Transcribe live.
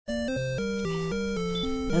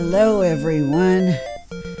Hello everyone,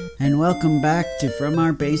 and welcome back to From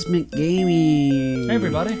Our Basement Gaming. Hey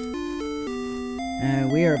everybody.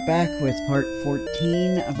 We are back with part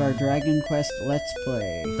 14 of our Dragon Quest Let's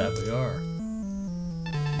Play. That we are.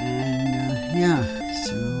 And, yeah,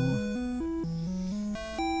 so...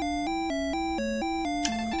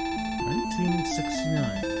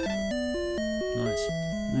 1969.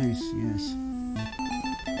 Nice, yes.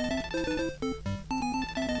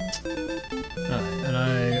 And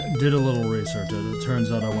I did a little research. It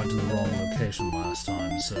turns out I went to the wrong location last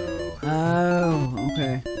time, so... Oh,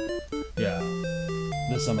 okay. Yeah.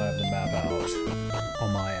 This time I have the map out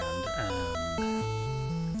on my end, and...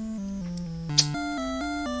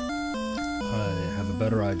 I have a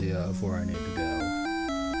better idea of where I need to go.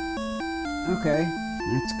 Okay,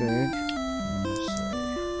 that's good. Let's see.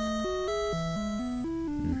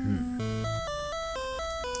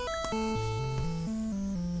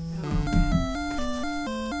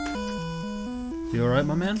 You alright,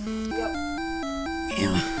 my man? Yep.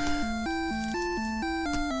 Yeah.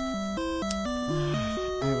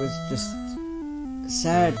 I was just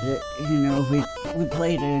sad that, we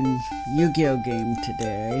played a Yu-Gi-Oh game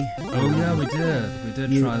today. Oh yeah, we did. We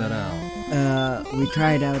did try that out. We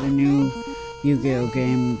tried out a new Yu-Gi-Oh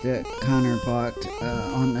game that Connor bought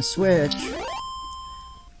on the Switch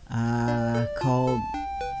called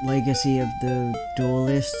Legacy of the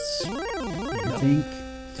Duelists, I think.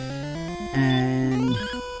 And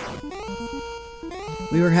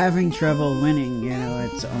we were having trouble winning,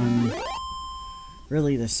 it's on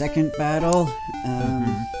really the second battle,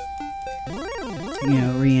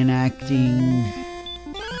 reenacting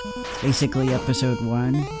basically episode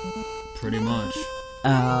 1. Pretty much.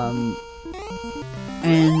 And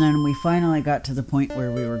then we finally got to the point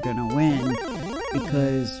where we were gonna win,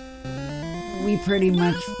 because we pretty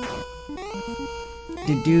much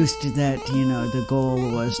deduced that, the goal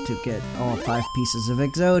was to get all 5 pieces of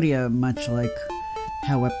Exodia, much like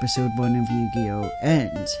how episode 1 of Yu-Gi-Oh!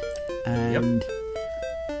 Ends. And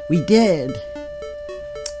we did,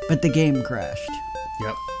 but the game crashed.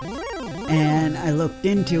 Yep. And I looked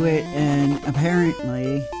into it, and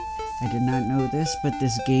apparently, I did not know this, but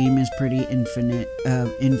this game is pretty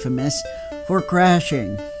infamous for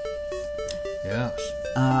crashing. Yes.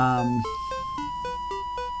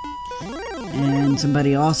 And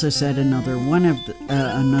somebody also said another one of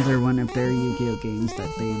their Yu-Gi-Oh games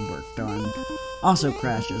that they worked on also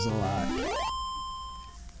crashes a lot.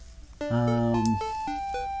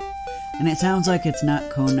 And it sounds like it's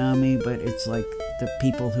not Konami, but it's like the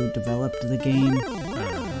people who developed the game.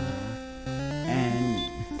 And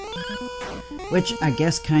which I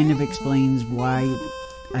guess kind of explains why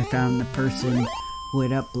I found the person who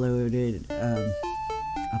had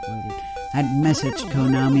had messaged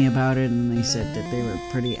Konami about it, and they said that they were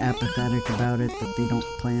pretty apathetic about it, that they don't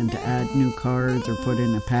plan to add new cards or put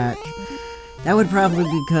in a patch. That would probably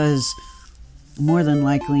be because, more than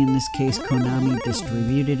likely in this case, Konami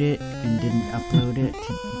distributed it and didn't upload it.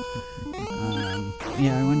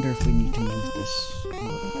 Yeah, I wonder if we need to move this a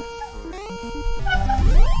little bit.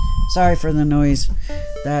 Sorry for the noise.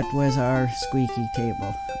 That was our squeaky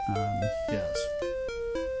table. Yes.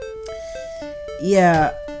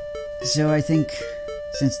 Yeah. So I think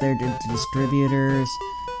since they're the distributors,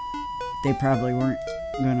 they probably weren't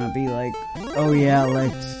gonna be like, oh yeah,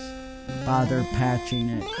 let's bother patching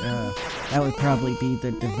it. That would probably be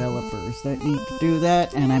the developers that need to do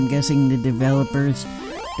that, and I'm guessing the developers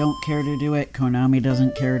don't care to do it. Konami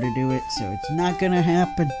doesn't care to do it, so it's not gonna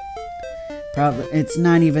happen. Probably, it's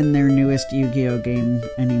not even their newest Yu-Gi-Oh game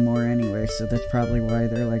anymore anyway, so that's probably why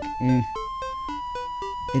they're like, eh.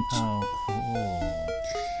 It's... Oh, cool.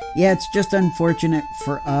 Yeah, it's just unfortunate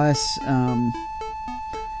for us.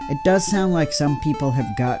 It does sound like some people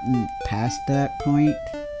have gotten past that point.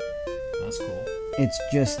 That's cool. It's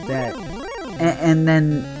just that... And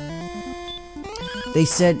then... They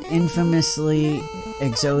said infamously,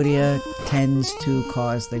 Exodia tends to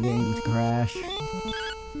cause the game to crash.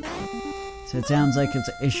 So it sounds like it's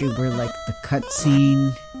an issue where, like, the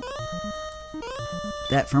cutscene...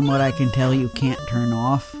 that, from what I can tell, you can't turn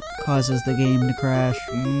off, causes the game to crash.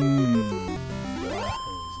 That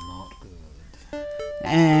is not good.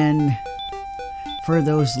 And for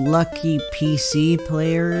those lucky PC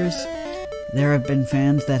players, there have been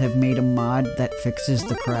fans that have made a mod that fixes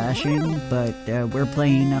the crashing, but we're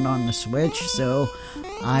playing it on the Switch, so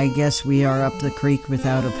I guess we are up the creek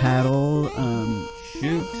without a paddle.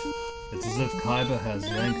 Shoot. It's as if Kaiba has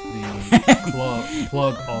yanked the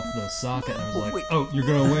plug off the socket and was like, oh, you're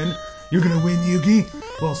gonna win? You're gonna win, Yugi?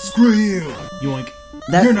 Well, screw you! Yoink.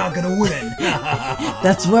 You're not gonna win!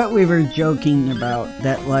 That's what we were joking about,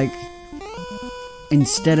 that, like,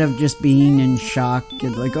 instead of just being in shock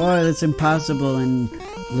and like, oh, that's impossible, and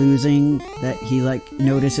losing, that he like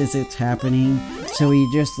notices it's happening, so he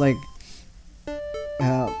just like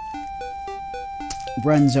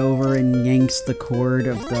runs over and yanks the cord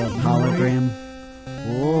of the hologram.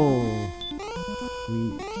 Whoa,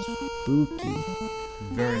 spooky.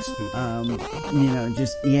 Very spooky.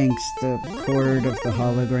 Just yanks the cord of the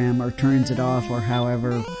hologram or turns it off or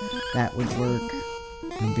however that would work,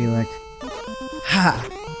 and be like, ha!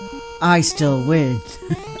 I still win.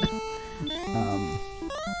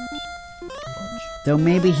 Though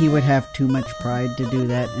maybe he would have too much pride to do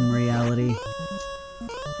that in reality.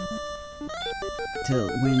 To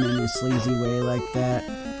win in a sleazy way like that.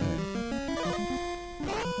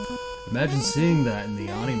 Imagine seeing that in the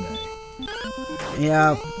anime.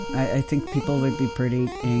 Yeah, I think people would be pretty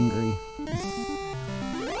angry.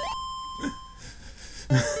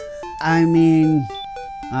 I mean,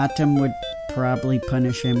 Atom would probably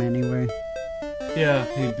punish him anyway. Yeah,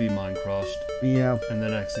 he'd be mind crushed. Yeah. And the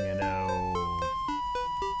next thing you know,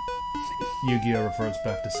 Yu-Gi-Oh! Refers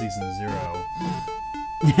back to season 0.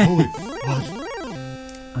 Holy fuck.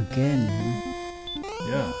 Again, huh?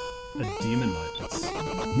 Yeah, a demon knight that's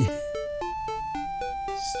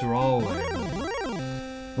strawaway.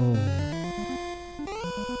 Oh.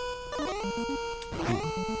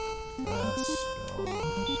 Spell.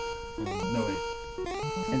 No, wait.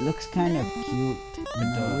 It looks kind of cute. It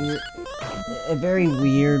does. A very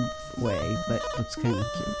weird way, but looks kind of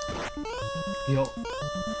cute. Yo.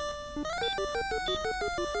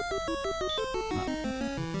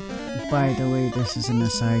 By the way, this is an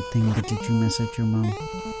aside thing, but did you message your mom?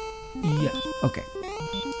 Yeah. Okay.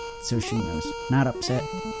 So she knows. Not upset?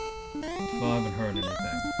 Well, I haven't heard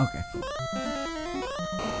anything. Okay, cool.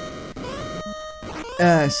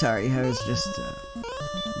 Sorry, I was just,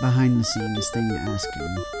 behind the scenes thing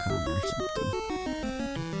asking Connor something.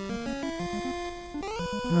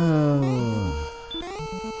 Oh.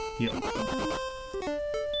 Yo. I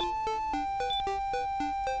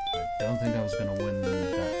don't think I was gonna win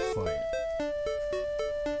that fight.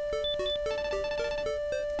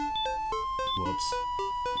 Whoops.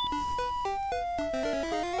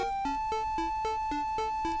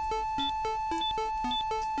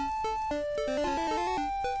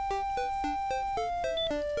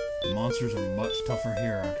 The monsters are much tougher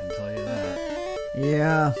here, I can tell you that.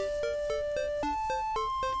 Yeah.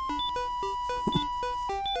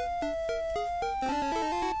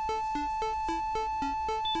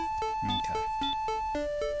 Okay.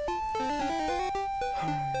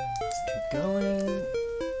 Alright, let's keep going.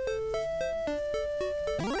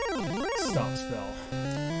 Stop spell.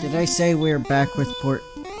 Did I say we're back with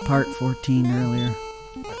part 14 earlier?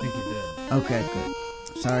 I think you did. Okay, good.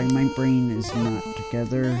 Sorry, my brain is not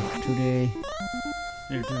together today.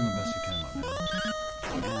 You're doing the best you can, my man.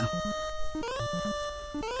 Yeah.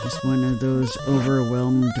 Just one of those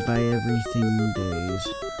overwhelmed by everything days.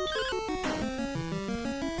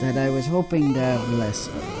 That I was hoping to have less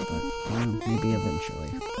of, but maybe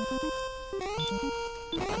eventually.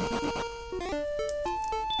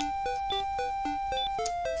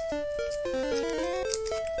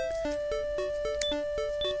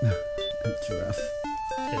 That's rough.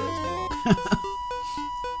 It is rough.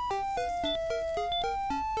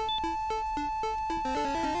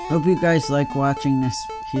 Hope you guys like watching us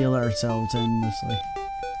heal ourselves endlessly.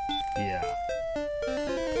 Yeah.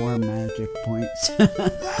 Poor magic points.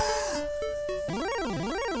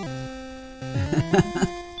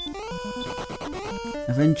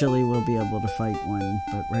 Eventually we'll be able to fight one,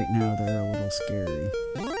 but right now they're a little scary.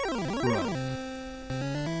 Right.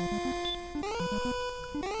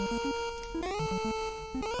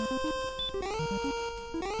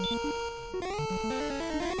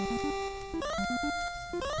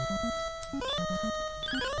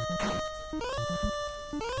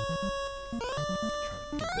 Try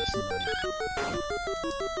to get this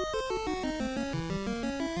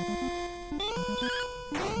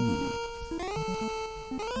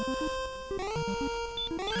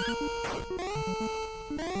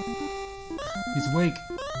He's awake.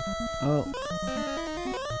 Oh.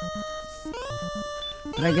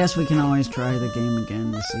 But I guess we can always try the game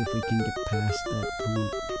again to see if we can get past that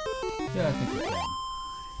point. Yeah, I think we can.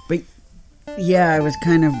 But yeah, I was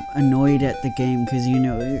kind of annoyed at the game because, you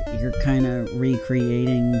know, you're kind of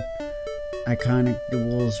recreating iconic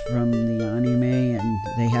duels from the anime, and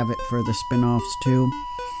they have it for the spin-offs too.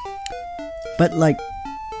 But like, I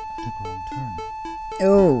took a wrong turn.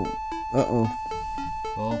 oh, uh-oh.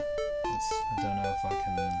 Well, I don't know if I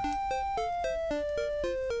can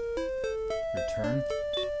return.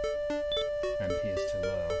 MP is too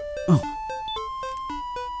low. Oh.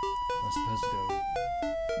 supposed to go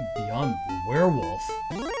beyond werewolf.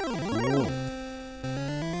 Whoa.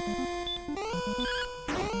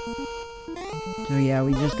 So yeah,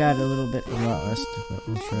 we just got a little bit lost, but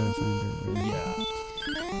we'll try to find our way. Yeah.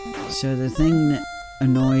 So the thing that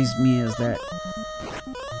annoys me is that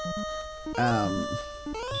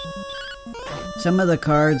some of the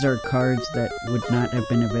cards are cards that would not have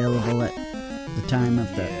been available at the time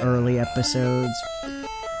of the early episodes.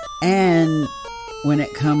 And when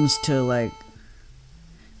it comes to like,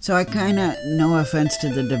 so I kind of, no offense to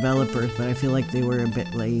the developers, but I feel like they were a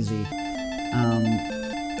bit lazy.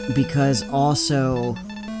 Because also,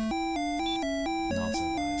 Not so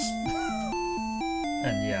nice.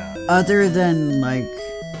 And yeah. other than like,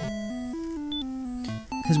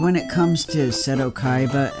 because when it comes to Seto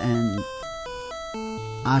Kaiba and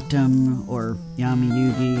Atom or Yami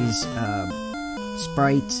Yugi's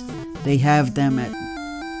sprites, they have them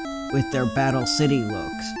with their Battle City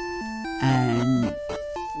looks, and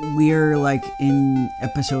we're like in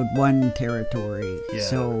episode 1 territory, Yeah.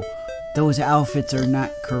 so those outfits are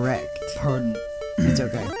not correct. Pardon. It's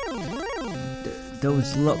okay.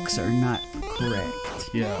 Those looks are not correct.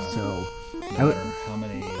 Yeah. So No matter how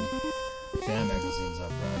many fan magazines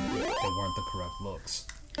I've read, they weren't the correct looks.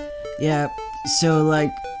 yeah, so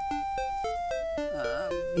like,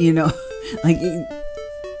 you know, like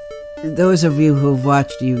those of you who've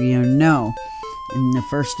watched Yu-Gi-Oh know, in the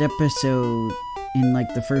first episode, in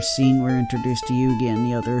like the first scene, we're introduced to Yugi and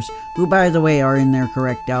the others, who by the way are in their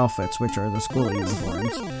correct outfits, which are the school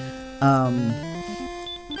uniforms.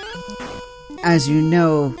 As you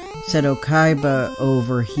know, Seto Kaiba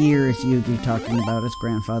overhears Yugi talking about his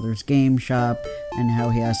grandfather's game shop and how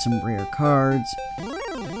he has some rare cards.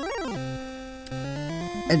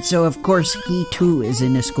 And so, of course, he too is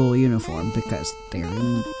in a school uniform because they're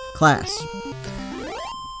in class.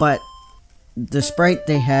 But the sprite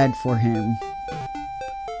they had for him,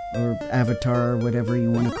 or avatar, or whatever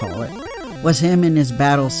you want to call it, was him in his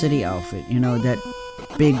Battle City outfit, you know, that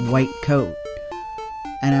big white coat.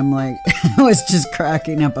 And I'm like, I was just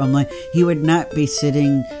cracking up. I'm like, he would not be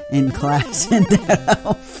sitting in class in that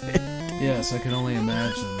outfit. Yes, I can only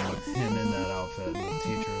imagine him in that outfit, and the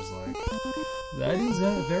teacher is like, "That is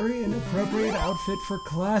a very inappropriate outfit for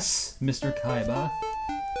class, Mr. Kaiba."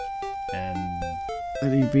 And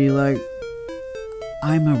he'd be like,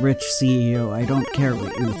 I'm a rich CEO, I don't care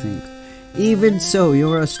what you think. Even so,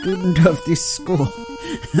 you're a student of this school.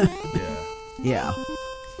 yeah. Yeah.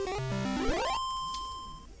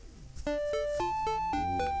 A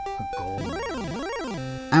gold.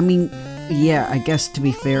 I mean, yeah, I guess to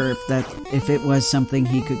be fair, if it was something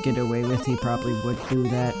he could get away with, he probably would do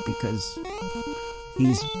that because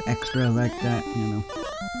he's extra like that, you know.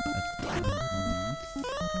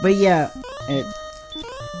 But yeah, it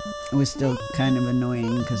was still kind of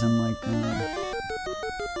annoying because I'm like,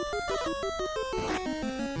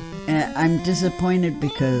 and I'm disappointed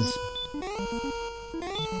because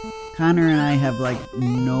Connor and I have like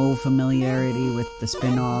no familiarity with the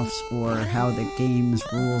spin-offs or how the game's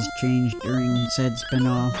rules change during said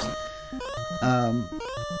spin-offs.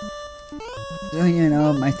 So, you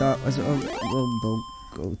know, my thought was, we'll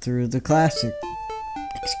go through the classic,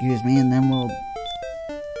 excuse me, and then we'll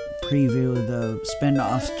preview the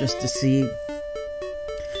spin-offs just to see,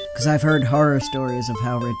 because I've heard horror stories of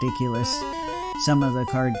how ridiculous some of the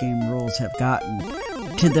card game rules have gotten,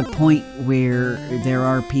 to the point where there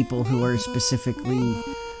are people who are specifically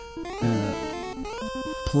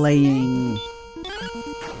playing,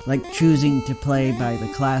 like choosing to play by the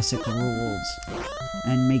classic rules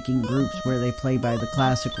and making groups where they play by the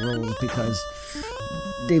classic rules because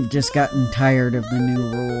they've just gotten tired of the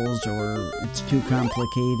new rules, or it's too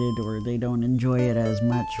complicated, or they don't enjoy it as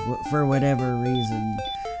much for whatever reason.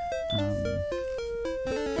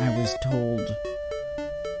 I was told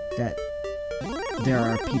that there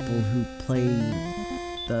are people who play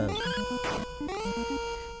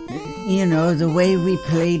the way we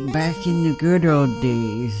played back in the good old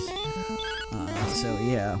days. So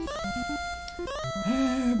yeah.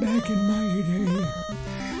 Back in my day.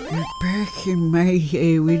 Back in my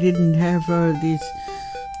day, we didn't have all these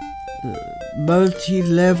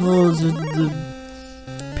multi-levels of the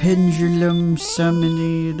pendulum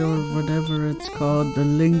summoning, or whatever it's called, the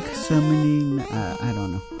link summoning. I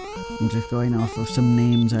don't know. I'm just going off of some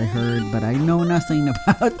names I heard, but I know nothing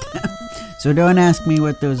about them. So don't ask me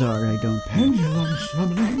what those are. I don't. Pendulum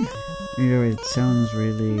summoning? You know, it sounds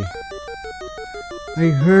really... I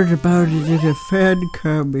heard about it in a fan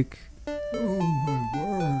comic. Oh my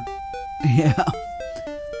word. Yeah.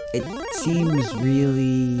 It seems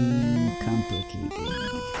really complicated.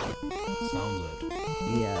 Sounds it.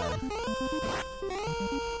 Yeah.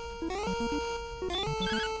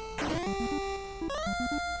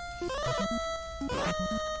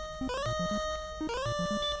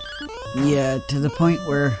 Yeah, to the point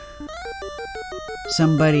where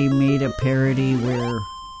somebody made a parody where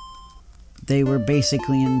they were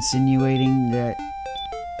basically insinuating that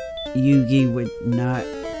Yugi would not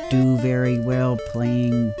do very well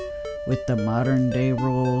playing with the modern day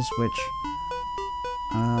rules, which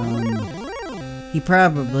he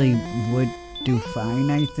probably would do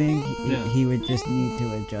fine, I think. Yeah. He would just need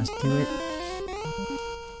to adjust to it.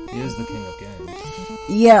 He is the king of games.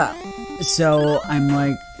 Yeah, so I'm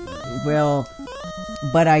like, well,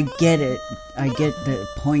 but I get it. I get the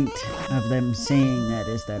point of them saying that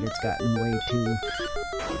is that it's gotten way too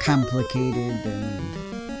complicated and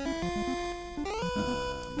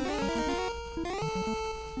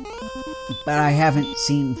but I haven't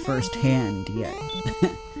seen firsthand yet.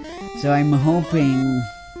 So I'm hoping,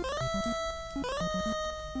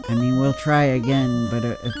 I mean, we'll try again, but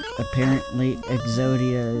apparently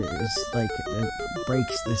Exodia is like,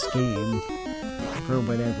 breaks this game for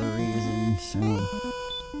whatever reason, so.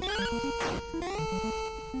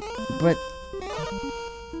 But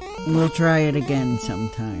we'll try it again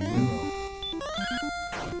sometime.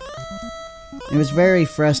 It was very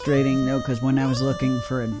frustrating though, because when I was looking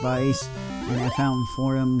for advice and I found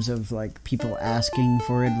forums of like people asking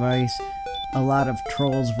for advice, a lot of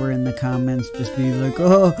trolls were in the comments just being like,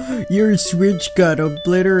 "Oh, your Switch got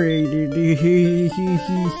obliterated." And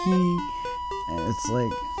it's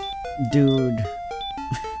like, dude,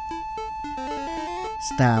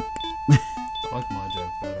 stop. I like my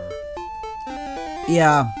joke better.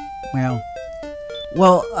 Yeah,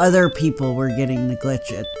 well, other people were getting the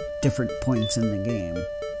glitch at different points in the game.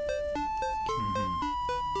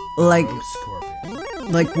 Like, Rogue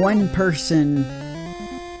Scorpion. like one person,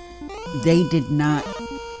 they did not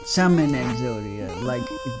summon Exodia. Like,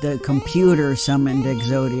 the computer summoned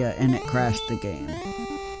Exodia and it crashed the game.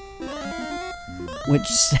 Which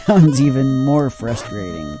sounds even more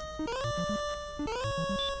frustrating.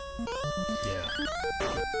 Yeah.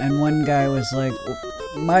 And one guy was like,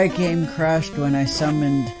 my game crashed when I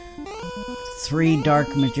summoned 3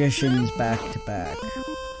 Dark Magicians back to back.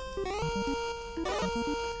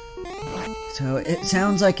 So it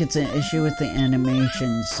sounds like it's an issue with the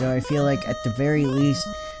animations, so I feel like at the very least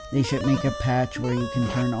they should make a patch where you can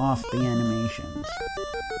turn off the animations.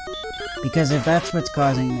 Because if that's what's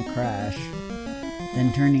causing the crash,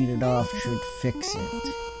 then turning it off should fix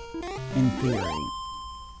it, in theory.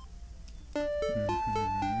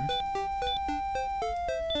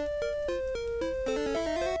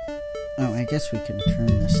 Oh, I guess we can turn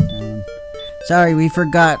this down. Sorry, we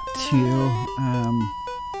forgot to,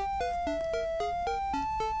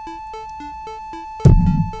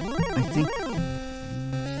 I think 4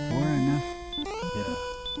 enough. Yeah.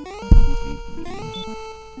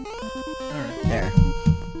 Alright. There.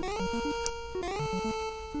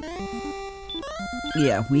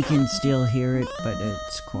 Yeah, we can still hear it, but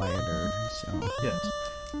it's quieter, so Yes.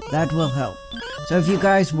 that will help. So if you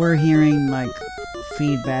guys were hearing, like,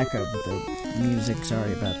 feedback of the music,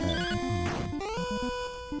 sorry about that.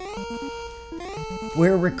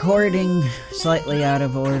 We're recording slightly out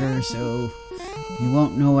of order, so you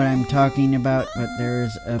won't know what I'm talking about, but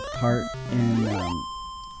there's a part in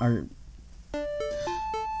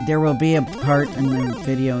there will be a part in the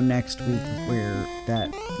video next week where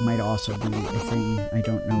that might also be a thing. I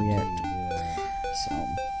don't know yet. So,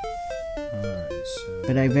 Alright, so...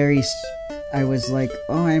 but I was like,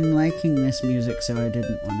 oh, I'm liking this music, so I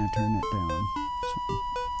didn't want to turn it down. So.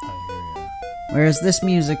 I hear ya. Whereas this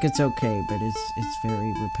music, it's okay, but it's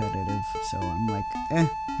very repetitive, so I'm like,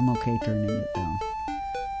 I'm okay turning it down.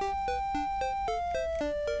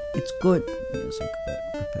 It's good music, but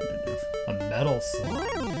repetitive. A metal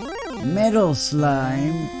slime. Metal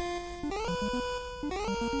slime.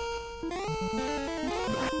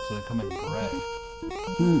 So they come in gray.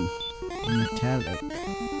 Metallic.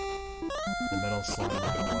 The metal slime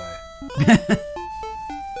ran away.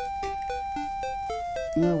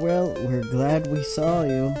 Oh, well, we're glad we saw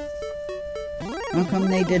you. How come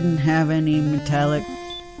they didn't have any metallic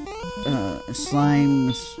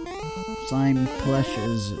slime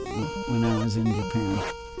plushes when I was in Japan?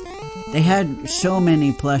 They had so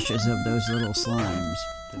many plushes of those little slimes.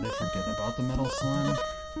 Did they forget about the metal slime?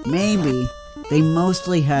 Maybe. They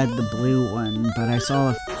mostly had the blue one, but I saw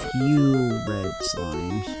a few red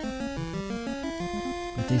slimes.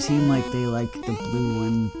 But they seem like they like the blue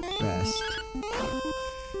one best.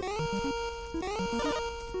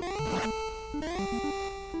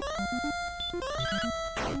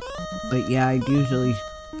 But yeah, I'd usually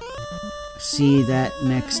see that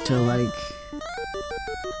next to like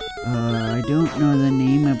I don't know the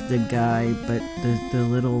name of the guy, but the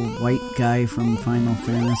little white guy from Final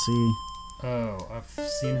Fantasy. Oh, I've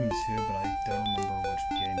seen him too, but I don't remember which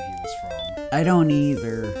game he was from. I don't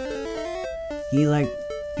either. He, like,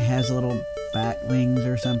 has little bat wings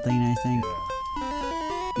or something, I think.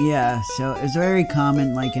 Yeah, so it's very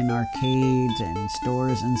common, like, in arcades and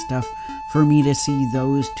stores and stuff, for me to see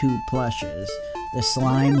those two plushes. The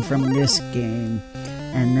slime from this game,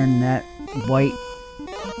 and then that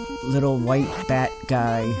little white bat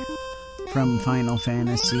guy from Final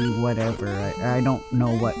Fantasy, whatever. I don't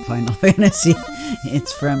know what Final Fantasy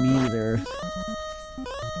it's from either.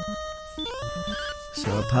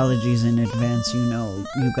 So apologies in advance,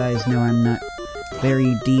 you guys know I'm not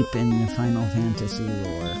very deep in the Final Fantasy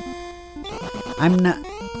lore. I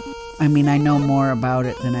know more about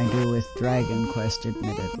it than I do with Dragon Quest,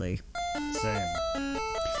 admittedly. Same.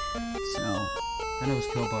 So. And I was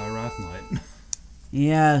killed by a Wrath Knight.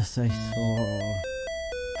 Yes, I saw.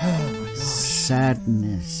 Oh my gosh.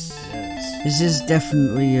 Sadness. Yes. This is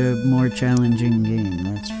definitely a more challenging game,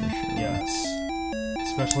 that's for sure. Yes.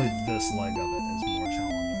 Especially this leg of it is more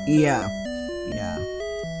challenging. Yeah.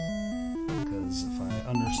 Because if I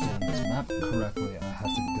understand this map correctly, I have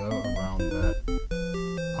to go around that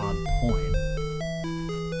odd point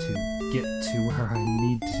to get to where I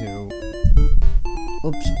need to.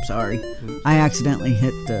 Oops, sorry. I accidentally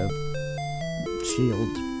hit the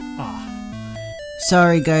shield.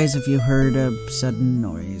 Sorry guys if you heard a sudden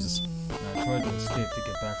noise. I tried to escape to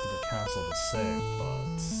get back to the castle to save,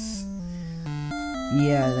 but...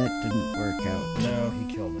 Yeah, that didn't work out. No, he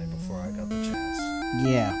killed me before I got the chance.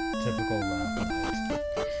 Yeah. Typical Wrath Knight.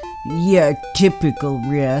 Yeah, typical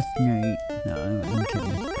Wrath Knight. No, I'm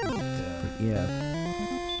kidding. Yeah.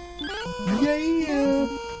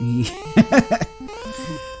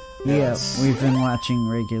 Yeah, we've been watching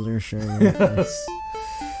regular shows. Yes.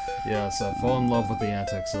 Yes, I fall in love with the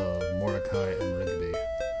antics of Mordecai and Rigby.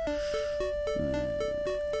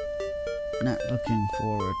 Not looking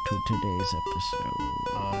forward to today's episode.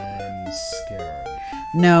 I'm scared.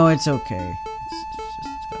 No, it's okay. It's just,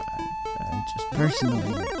 I just personally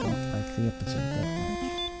don't like the episode that much.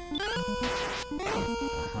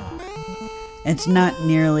 It's not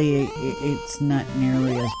nearly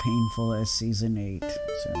as painful as season 8.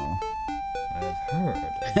 So I've heard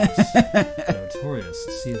it's notorious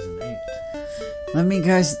season 8.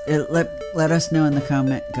 Let us know in the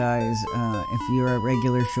comment, guys, if you're a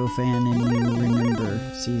regular show fan and you remember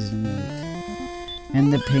season 8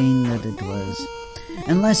 and the pain that it was.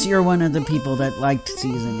 Unless you're one of the people that liked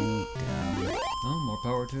season 8. Oh, more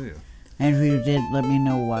power to you. And if you did, let me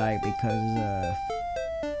know why, because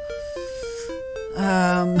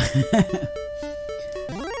I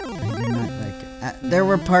did not like it. There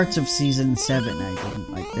were parts of season 7 I didn't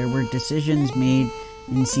like. There were decisions made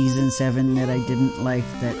in season 7 that I didn't like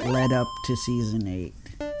that led up to season 8.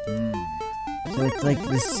 So it's like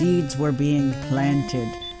the seeds were being planted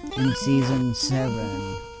in season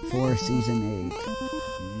 7 for season 8.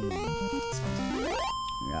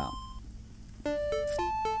 Yeah.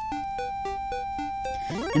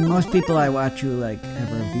 And most people I watch who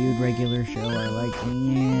have reviewed regular show are like,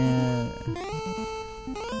 yeah,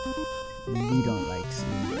 we don't like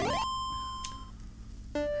season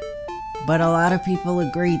 8. But a lot of people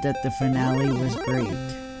agreed that the finale was great.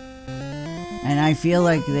 And I feel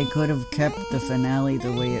like they could have kept the finale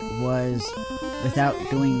the way it was without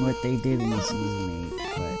doing what they did in season 8.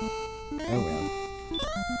 But, oh well.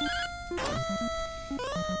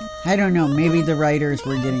 I don't know, maybe the writers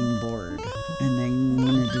were getting bored and they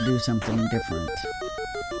wanted to do something different.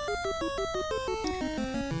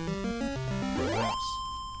 Perhaps.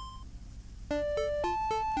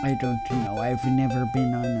 I don't know. I've never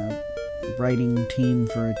been on a writing team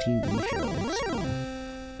for a TV show, so...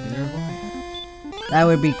 Neither have I. That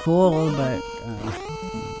would be cool, but...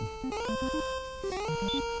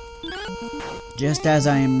 just as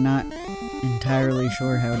I am not entirely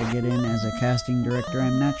sure how to get in as a casting director,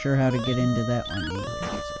 I'm not sure how to get into that one either,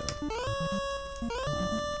 so...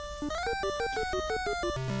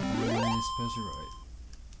 I suppose you're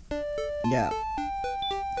right. Yeah.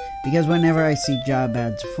 Because whenever I see job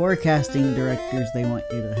ads for casting directors, they want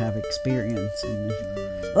you to have experience. And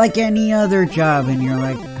like any other job, and you're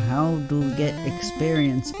like, how do we get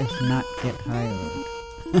experience if not get hired?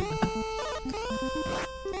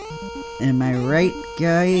 Am I right,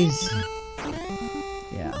 guys?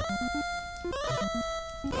 Yeah.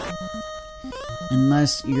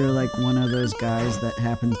 Unless you're like one of those guys that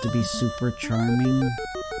happens to be super charming.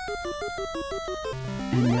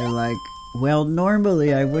 And they're like, well,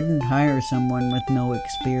 normally I wouldn't hire someone with no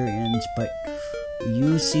experience, but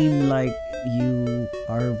you seem like you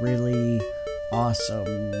are really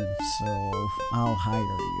awesome, so I'll hire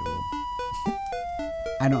you.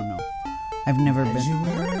 I don't know. I've never been.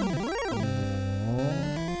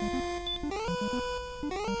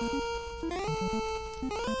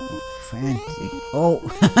 Oh, fancy. Oh,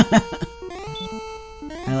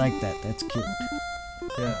 I like that. That's cute.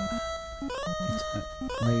 Yeah. It's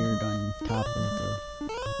layered on top of the.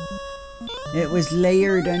 It was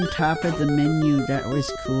layered on top of the menu. That was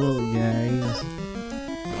cool, guys.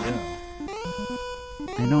 Yeah.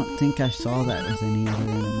 I don't think I saw that with any other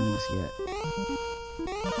enemies yet.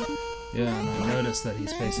 Yeah, and I noticed that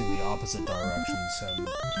he's facing the opposite direction, so...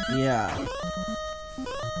 Yeah.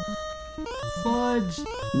 Fudge!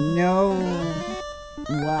 No.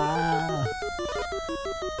 Wow.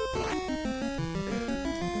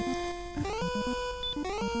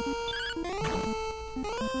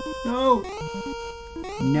 No!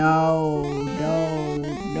 No, no,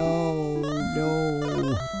 no,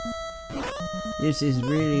 no. This is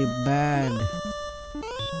really bad.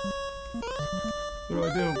 What do I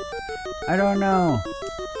do? I don't know.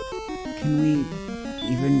 Can we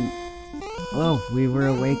even... Oh, we were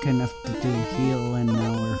awake enough to do heal and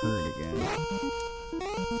now we're hurt again.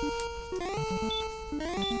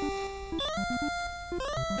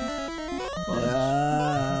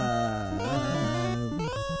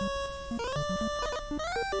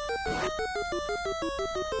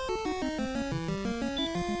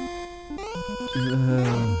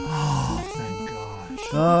 Oh, thank gosh.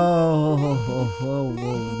 Whoa.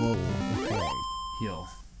 Okay. Heal.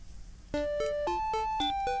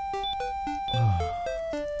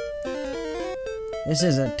 This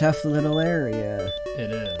is a tough little area.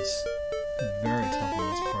 It is. Very tough in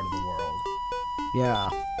this part of the world. Yeah.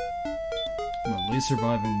 I'm at least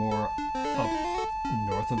surviving more up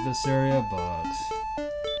north of this area, but...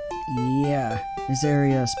 Yeah. This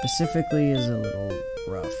area specifically is a little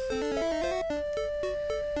rough.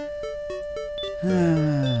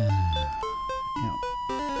 Yeah.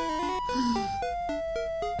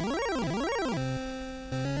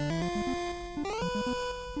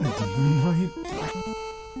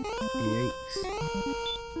 Yikes.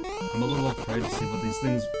 I'm a little afraid to see what these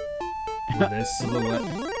things... Were they silhouette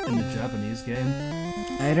in the Japanese game?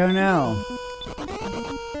 I don't know.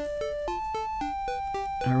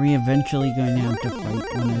 Are we eventually going to have to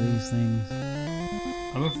fight one of these things?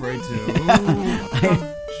 I'm afraid to. Ooh,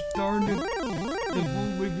 darn it. It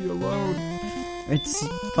won't leave me alone. It's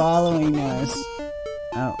following us.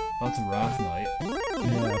 Oh. That's a Wrath Knight.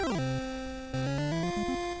 Yeah.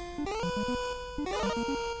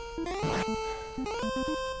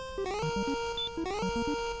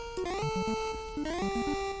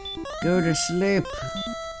 Go to sleep.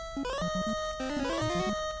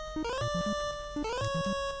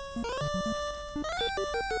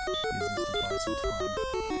 Use this to buy some time.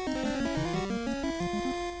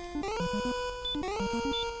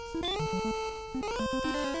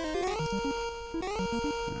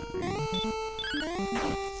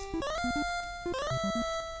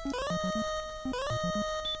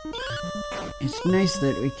 It's nice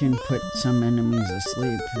that we can put some enemies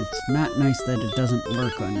asleep. It's not nice that it doesn't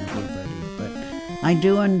work on everybody, but I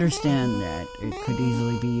do understand that. It could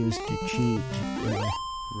easily be used to cheat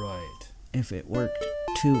Right. if it worked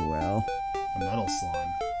too well. A metal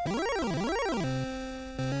slime.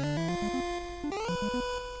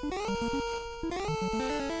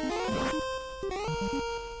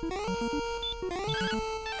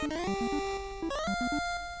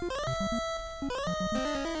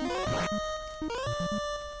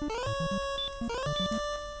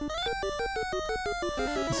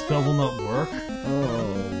 The spell will not work?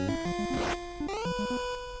 Oh.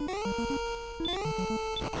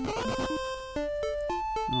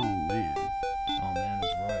 Oh man. Oh man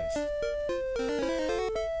is right.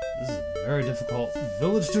 This is a very difficult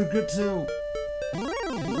village to get to.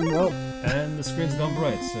 Nope. And the screen's gone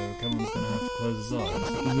bright, so Kevin's gonna have to close his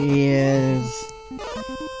eyes. Yes.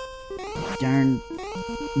 Darn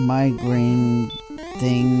migraine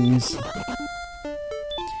things.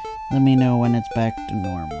 Let me know when it's back to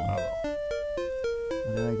normal. I will.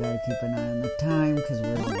 Although I gotta keep an eye on the time because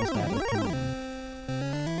we're almost out of time.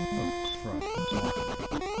 Oh, crap.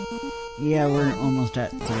 Yeah, we're almost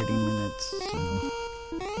at 30 minutes, so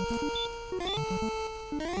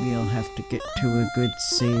we'll have to get to a good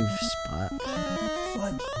save spot.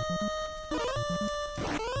 Fudge.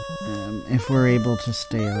 If we're able to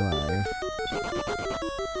stay alive.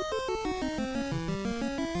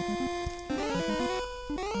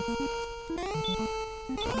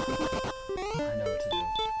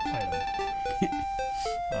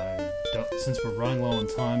 Since we're running low on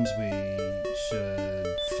times, we should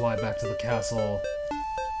fly back to the castle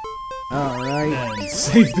Alright. and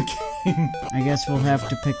save the king. I guess we'll have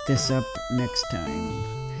to pick this up next time.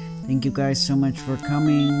 Thank you guys so much for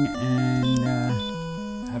coming,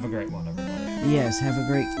 and Have a great one, everybody. yes, have a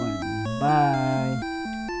great one. Bye.